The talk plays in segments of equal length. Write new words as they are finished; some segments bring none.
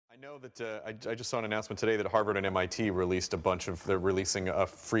know that I just saw an announcement today that Harvard and MIT released they're releasing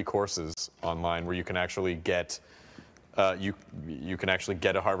free courses online where you can actually get you can actually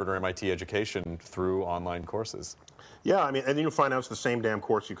get a Harvard or MIT education through online courses. Yeah, I mean, and you'll find out it's the same damn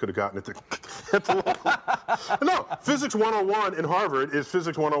course you could have gotten at the local. No, Physics 101 in Harvard is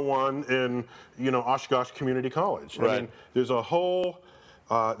Physics 101 in, Oshkosh Community College. Right. I mean, there's a whole,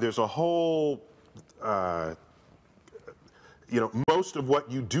 most of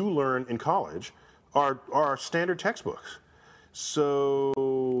what you do learn in college are standard textbooks.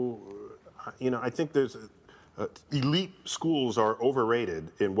 So, I think there's elite schools are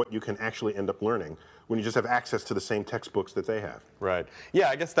overrated in what you can actually end up learning when you just have access to the same textbooks that they have. Right. Yeah,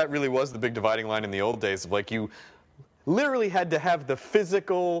 I guess that really was the big dividing line in the old days of you literally had to have the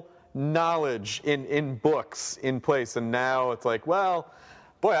physical knowledge in books in place, and now it's well,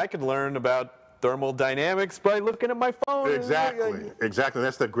 boy, I could learn about thermal dynamics by looking at my phone. Exactly.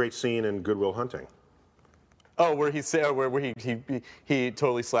 That's that great scene in Good Will Hunting. Oh, where he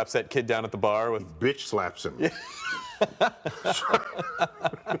totally slaps that kid down at the bar with bitch slaps him. Yeah.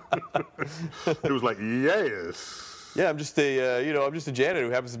 It was yes. Yeah, I'm just a janitor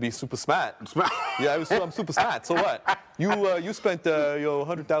who happens to be super smart. Yeah, I'm super smart. So what? You spent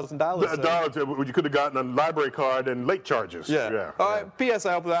 $100,000. You could have gotten a library card and late charges. Yeah. P.S.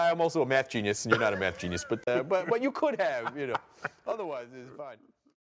 I'm also a math genius, and you're not a math genius, but you could have. Otherwise, it's fine.